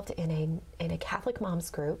involved in a Catholic moms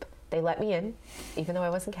group. They let me in, even though I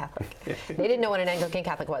wasn't Catholic. They didn't know what an Anglican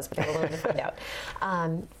Catholic was, but they were willing to find out.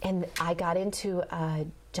 And I got into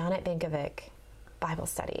Janet Bankovic Bible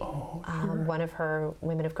study, one of her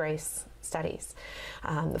Women of Grace studies,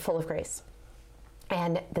 Full of Grace.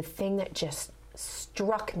 And the thing that just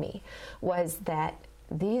struck me was that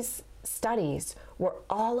these studies were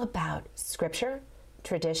all about scripture,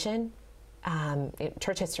 tradition,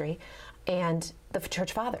 church history, and the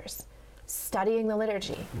church fathers, studying the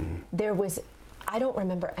liturgy. There was, I don't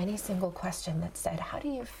remember any single question that said, how do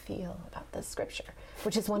you feel about this scripture?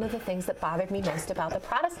 Which is one of the things that bothered me most about the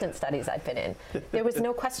Protestant studies I've been in. There was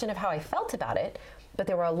no question of how I felt about it, but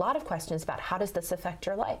there were a lot of questions about, how does this affect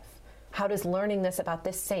your life? How does learning this about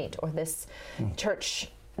this saint or this church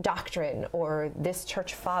doctrine or this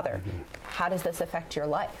church father, how does this affect your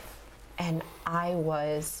life? And I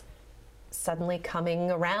was suddenly coming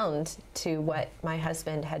around to what my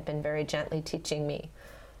husband had been very gently teaching me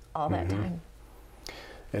all that time.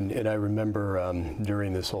 And I remember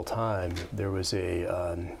during this whole time, there was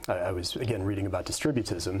I was again reading about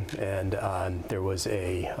distributism, and there was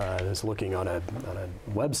I was looking on a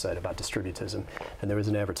website about distributism, and there was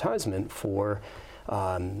an advertisement for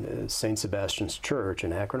St. Sebastian's Church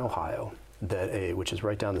in Akron, Ohio, which is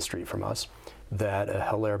right down the street from us, that a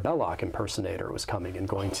Hilaire Belloc impersonator was coming and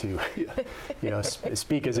going to,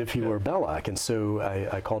 speak as if he were Belloc. And so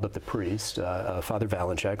I called up the priest, Father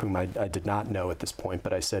Valenchek, whom I did not know at this point,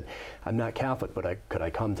 but I said, I'm not Catholic, but could I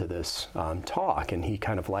come to this talk? And he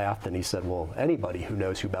kind of laughed and he said, well, anybody who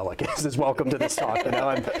knows who Belloc is welcome to this talk. And now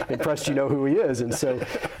I'm impressed you know who he is. And so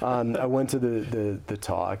I went to the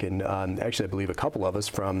talk, and actually I believe a couple of us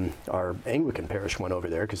from our Anglican parish went over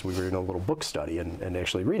there because we were in a little book study and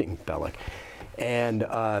actually reading Belloc. And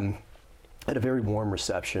had a very warm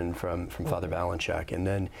reception from Father Valenchek. And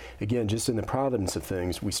then, again, just in the providence of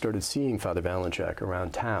things, we started seeing Father Valenchek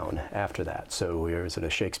around town after that. So we was at a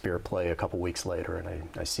Shakespeare play a couple weeks later, and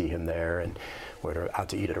I see him there, and we're out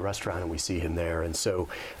to eat at a restaurant, and we see him there. And so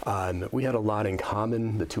we had a lot in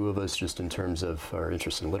common, the two of us, just in terms of our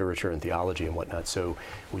interest in literature and theology and whatnot. So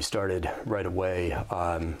we started right away.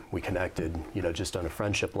 We connected, just on a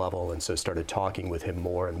friendship level, and so started talking with him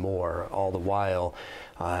more and more. All the while,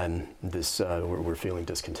 we're feeling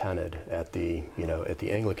discontented at the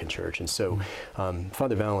Anglican Church, and so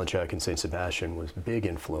Father Valenchek and Saint Sebastian was a big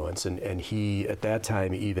influence, and he at that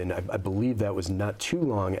time even I believe that was not too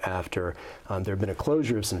long after there had been a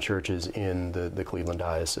closure of some churches in the Cleveland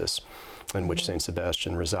diocese, in which Saint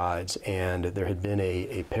Sebastian resides, and there had been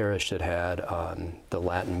a parish that had the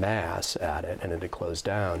Latin Mass at it, and it had closed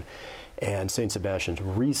down. And St. Sebastian's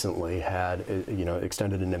recently had,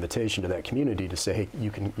 extended an invitation to that community to say, hey,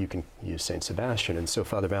 you can use St. Sebastian. And so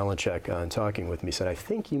Father Valenchek, talking with me, said, I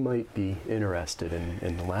think you might be interested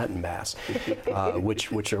in the Latin Mass,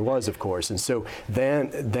 which there was, of course. And so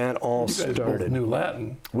that all started. You guys both knew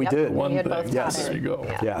Latin. We did. One thing. Yes. There you go.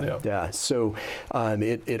 Yeah. So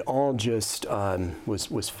it all just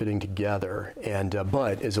was fitting together. And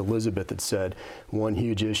but as Elisabeth had said, one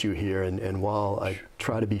huge issue here, and while I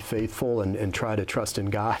try to be faithful and try to trust in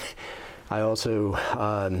God, I also,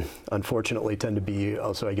 unfortunately, tend to be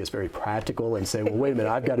also, I guess, very practical and say, well, wait a minute,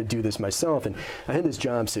 I've got to do this myself. And I had this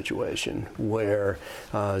job situation where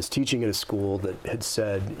I was teaching at a school that had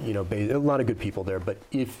said, a lot of good people there, but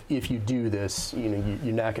if you do this,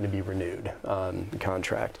 you're not going to be renewed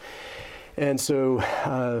contract. And so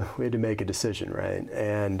we had to make a decision, right?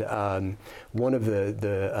 And one of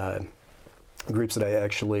the groups that I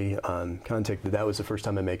actually contacted, that was the first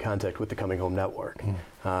time I made contact with the Coming Home Network.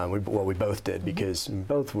 We both did, because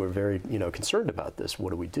both were very concerned about this.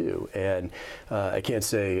 What do we do? And I can't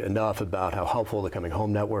say enough about how helpful the Coming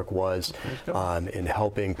Home Network was in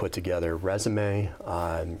helping put together a resume,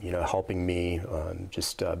 helping me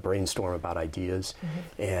just brainstorm about ideas.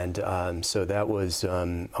 And so that was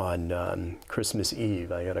on Christmas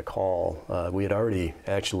Eve. I got a call. We had already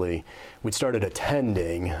we'd started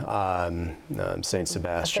attending St.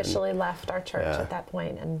 Sebastian. Officially left our church at that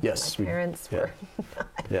point, and yes, my parents were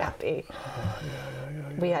not happy.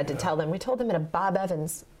 We had to tell them. We told them at a Bob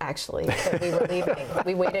Evans, actually, that we were leaving.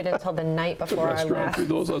 We waited until the night before our last. For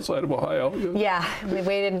those outside of Ohio. Yeah, we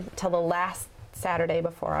waited until the last Saturday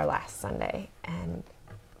before our last Sunday, and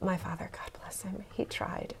my father, God bless him, he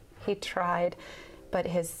tried, but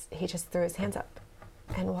he just threw his hands up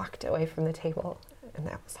and walked away from the table, and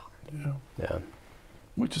that was hard. Yeah.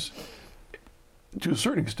 Which is, to a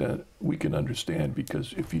certain extent, we can understand,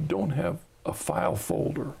 because if you don't have a file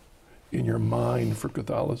folder in your mind for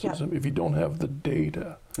Catholicism, if you don't have the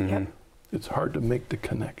data, it's hard to make the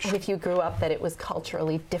connection. And if you grew up that it was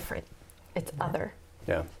culturally different, it's other.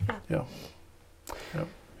 Yeah.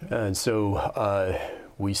 And so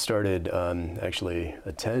we started actually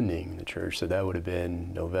attending the church, so that would have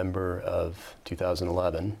been November of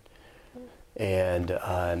 2011. And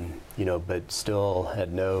but still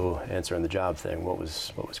had no answer on the job thing. What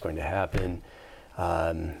was going to happen?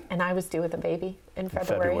 And I was due with a baby in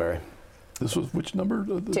February. This was which number?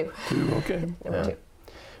 2. 2. Okay. Number 2.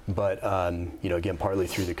 But again, partly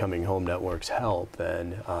through the Coming Home Network's help,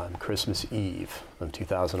 then on Christmas Eve of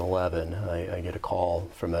 2011, I get a call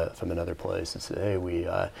from another place that said, "Hey, we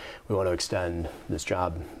want to extend this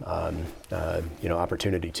job,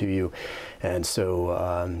 opportunity to you." And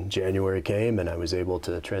so January came, and I was able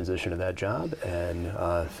to transition to that job. And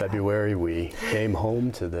February, we came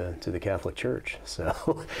home to the Catholic Church.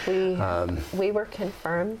 So we were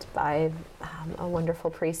confirmed by a wonderful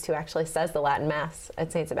priest who actually says the Latin Mass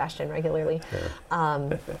at St. Sebastian regularly.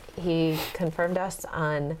 He confirmed us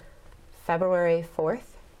on February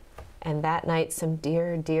 4th, and that night some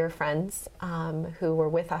dear friends who were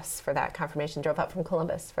with us for that confirmation drove up from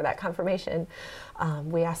Columbus for that confirmation.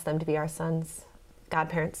 We asked them to be our son's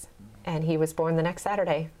godparents, and he was born the next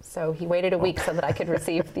Saturday. So he waited a week so that I could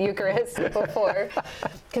receive the Eucharist before,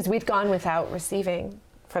 because we'd gone without receiving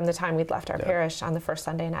from the time we'd left our parish on the first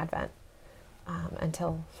Sunday in Advent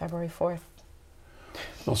until February 4th.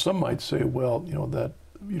 Well, some might say, well, that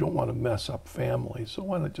you don't want to mess up families, so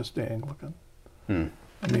why not just stay Anglican?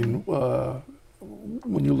 I mean,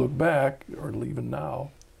 when you look back, or even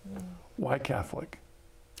now, why Catholic?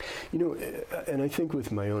 You know, and I think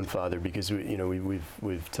with my own father, because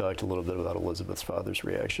we've talked a little bit about Elisabeth's father's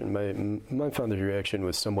reaction. My father's reaction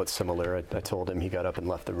was somewhat similar. I told him, he got up and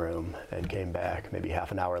left the room and came back maybe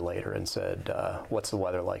half an hour later and said, "What's the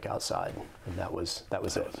weather like outside?" And that was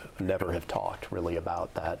it. Never have talked really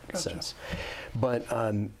about that since. But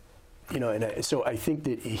you know, and so I think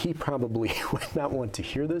that he probably would not want to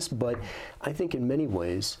hear this, but I think in many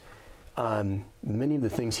ways, many of the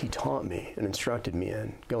things he taught me and instructed me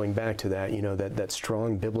in, going back to that, you know, that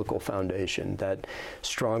strong biblical foundation, that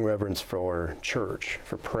strong reverence for church,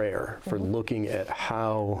 for prayer, for looking at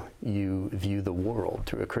how you view the world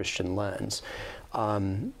through a Christian lens.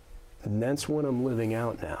 And that's what I'm living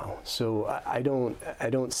out now. So I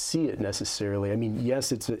don't see it necessarily. I mean,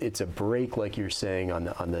 yes, it's a break, like you're saying, on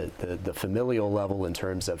the familial level in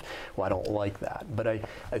terms of, well, I don't like that. But I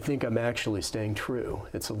think I'm actually staying true.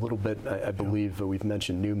 It's a little bit, I believe we've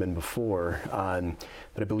mentioned Newman before,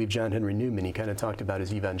 but I believe John Henry Newman, he kind of talked about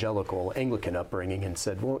his evangelical Anglican upbringing and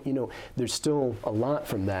said, well, you know, there's still a lot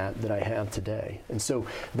from that I have today. And so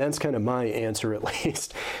that's kind of my answer, at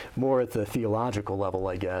least, more at the theological level,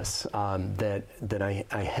 I guess. That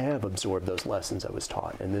I have absorbed those lessons I was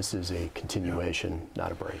taught, and this is a continuation,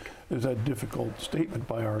 not a break. There's that difficult statement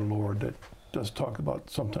by our Lord that does talk about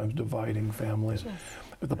sometimes dividing families. Yes.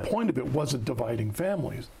 But the point of it wasn't dividing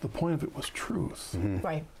families. The point of it was truth. Mm-hmm.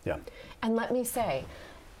 Right. Yeah. And let me say,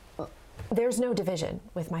 there's no division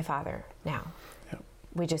with my father now.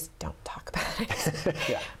 We just don't talk about it.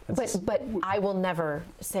 Yeah, but I will never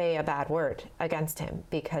say a bad word against him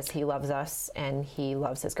because he loves us and he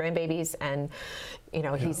loves his grandbabies, and you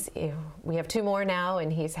know we have 2 more now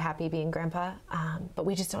and he's happy being grandpa. But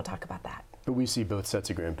we just don't talk about that. But we see both sets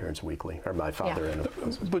of grandparents weekly, or my father and.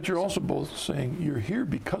 But you're also both saying you're here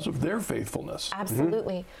because of their faithfulness.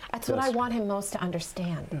 Absolutely, Mm-hmm. That's what I want him most to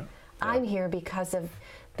understand. Yeah. I'm here because of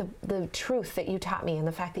the truth that you taught me, and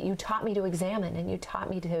the fact that you taught me to examine, and you taught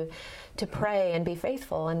me to pray and be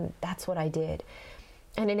faithful, and that's what I did.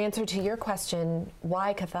 And in answer to your question,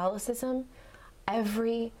 why Catholicism?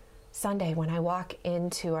 Every Sunday when I walk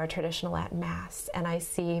into our traditional Latin Mass and I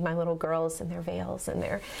see my little girls in their veils and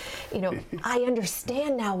their, you know, I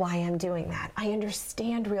understand now why I'm doing that. I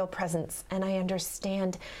understand real presence, and I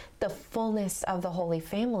understand the fullness of the Holy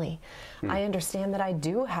Family. I understand that I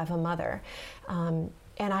do have a mother.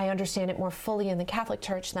 And I understand it more fully in the Catholic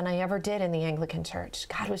Church than I ever did in the Anglican Church.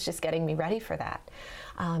 God was just getting me ready for that.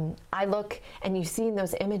 I look, and you've seen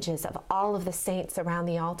those images of all of the saints around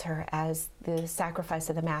the altar as the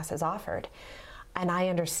sacrifice of the Mass is offered. And I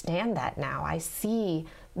understand that now. I see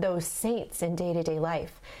those saints in day-to-day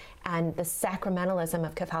life. And the sacramentalism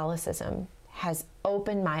of Catholicism has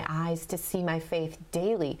opened my eyes to see my faith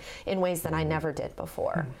daily in ways that I never did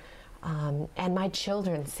before. And my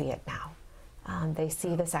children see it now. They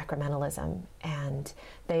see the sacramentalism, and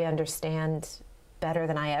they understand better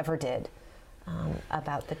than I ever did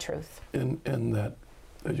about the truth. And that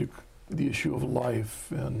the issue of life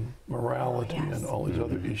and morality and all these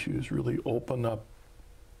other issues really open up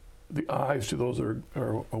the eyes to those that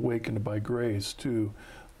are awakened by grace to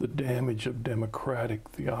the damage of democratic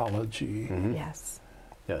theology. Mm-hmm. Yes.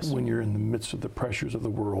 When you're in the midst of the pressures of the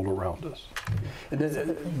world around us. And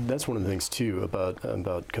that's one of the things too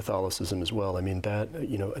about Catholicism as well. I mean, that,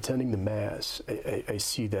 you know, attending the Mass, I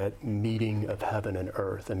see that meeting of heaven and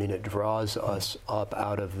earth. I mean, it draws us up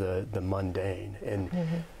out of the mundane. And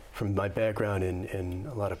from my background in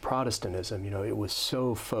a lot of Protestantism, you know, it was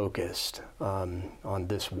so focused on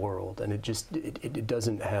this world, and it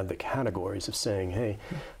doesn't have the categories of saying, hey,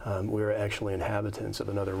 we're actually inhabitants of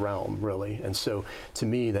another realm, really. And so, to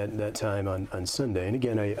me, that time on Sunday, and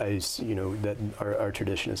again, I you know, that our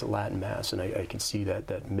tradition is a Latin Mass, and I can see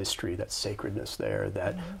that mystery, that sacredness there,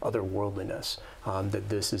 that otherworldliness, that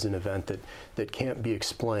this is an event that can't be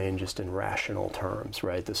explained just in rational terms,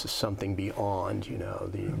 right? This is something beyond, you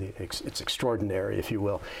know, it's extraordinary, if you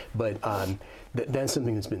will. But that's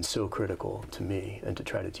something that's been so critical to me, and to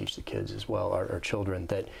try to teach the kids as well, our children,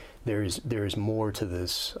 that there is more to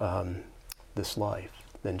this this life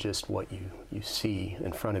than just what you see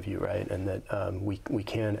in front of you, right? And that we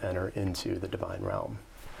can enter into the divine realm.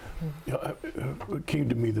 You know, it came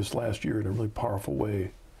to me this last year in a really powerful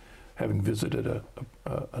way, having visited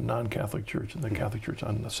a non-Catholic church and the Catholic church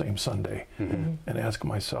on the same Sunday, and ask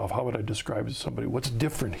myself, how would I describe to somebody, what's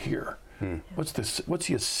different here? What's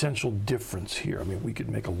the essential difference here? I mean, we could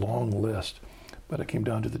make a long list, but it came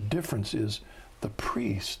down to the difference is the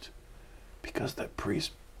priest, because that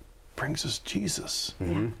priest brings us Jesus.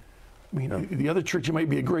 I mean, the other church, you might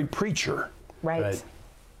be a great preacher. Right.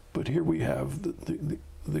 But here we have the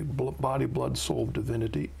body, blood, soul,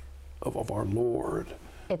 divinity of our Lord.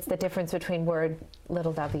 It's the difference between word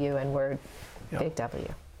little w and word big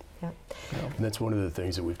W. Yep. And that's one of the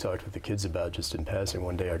things that we've talked with the kids about just in passing.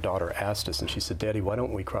 One day our daughter asked us, and she said, Daddy, why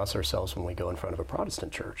don't we cross ourselves when we go in front of a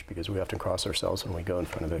Protestant church? Because we often cross ourselves when we go in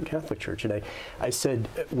front of a Catholic church. And I said,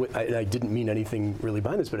 I didn't mean anything really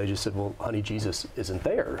by this, but I just said, well, honey, Jesus isn't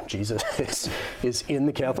there. Jesus is in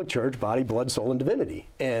the Catholic Church, body, blood, soul, and divinity.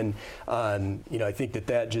 And, I think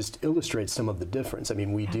that just illustrates some of the difference. I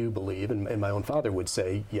mean, we do believe, and my own father would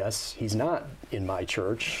say, yes, he's not in my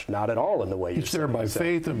church, not at all in the way he's there by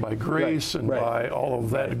faith and by grace and by all of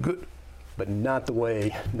that good. But not the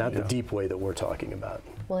way, not the deep way that we're talking about.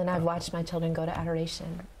 Well, and I've watched my children go to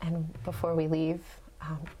adoration, and before we leave,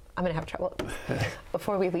 I'm going to have trouble.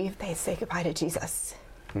 Before we leave, they say goodbye to Jesus.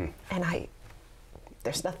 And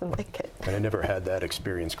there's nothing like it. And I never had that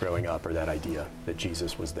experience growing up, or that idea that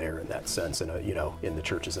Jesus was there in that sense, and in the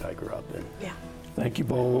churches that I grew up in. Yeah. Thank you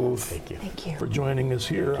both. Thank you. Thank you for joining us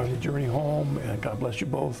here on the journey home, and God bless you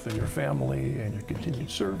both and your family and your continued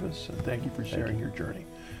service. And thank you for sharing your journey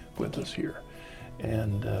with us here.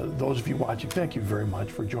 And those of you watching, thank you very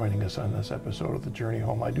much for joining us on this episode of the Journey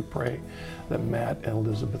Home. I do pray that Matt and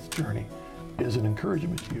Elisabeth's journey is an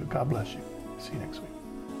encouragement to you. God bless you. See you next week.